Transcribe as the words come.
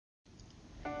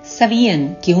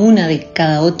¿Sabían que 1 de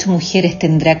cada 8 mujeres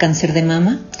tendrá cáncer de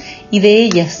mama? Y de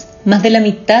ellas, más de la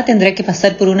mitad tendrá que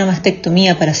pasar por una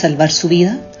mastectomía para salvar su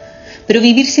vida. Pero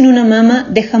vivir sin una mama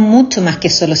deja mucho más que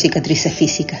solo cicatrices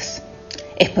físicas.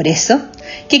 Es por eso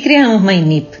que creamos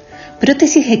Nipp,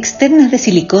 prótesis externas de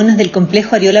siliconas del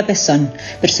complejo areola-pezón,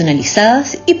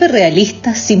 personalizadas,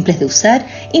 hiperrealistas, simples de usar,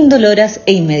 indoloras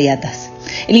e inmediatas.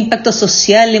 El impacto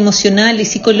social, emocional y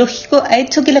psicológico ha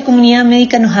hecho que la comunidad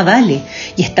médica nos avale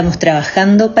y estamos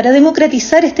trabajando para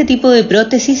democratizar este tipo de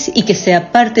prótesis y que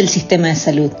sea parte del sistema de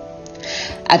salud.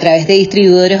 A través de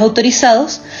distribuidores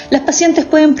autorizados, las pacientes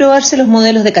pueden probarse los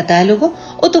modelos de catálogo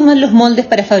o tomar los moldes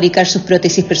para fabricar sus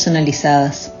prótesis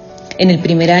personalizadas. En el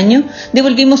primer año,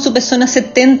 devolvimos su pezón a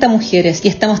 70 mujeres y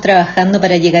estamos trabajando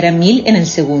para llegar a 1000 en el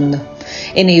segundo.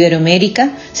 En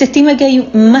Iberoamérica, se estima que hay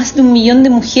más de 1 millón de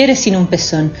mujeres sin un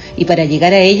pezón y para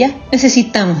llegar a ellas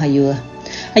necesitamos ayuda.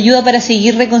 Ayuda para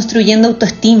seguir reconstruyendo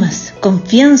autoestimas,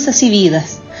 confianzas y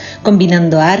vidas,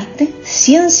 combinando arte,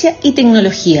 ciencia y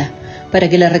tecnología para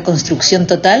que la reconstrucción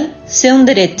total sea un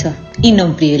derecho y no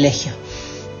un privilegio.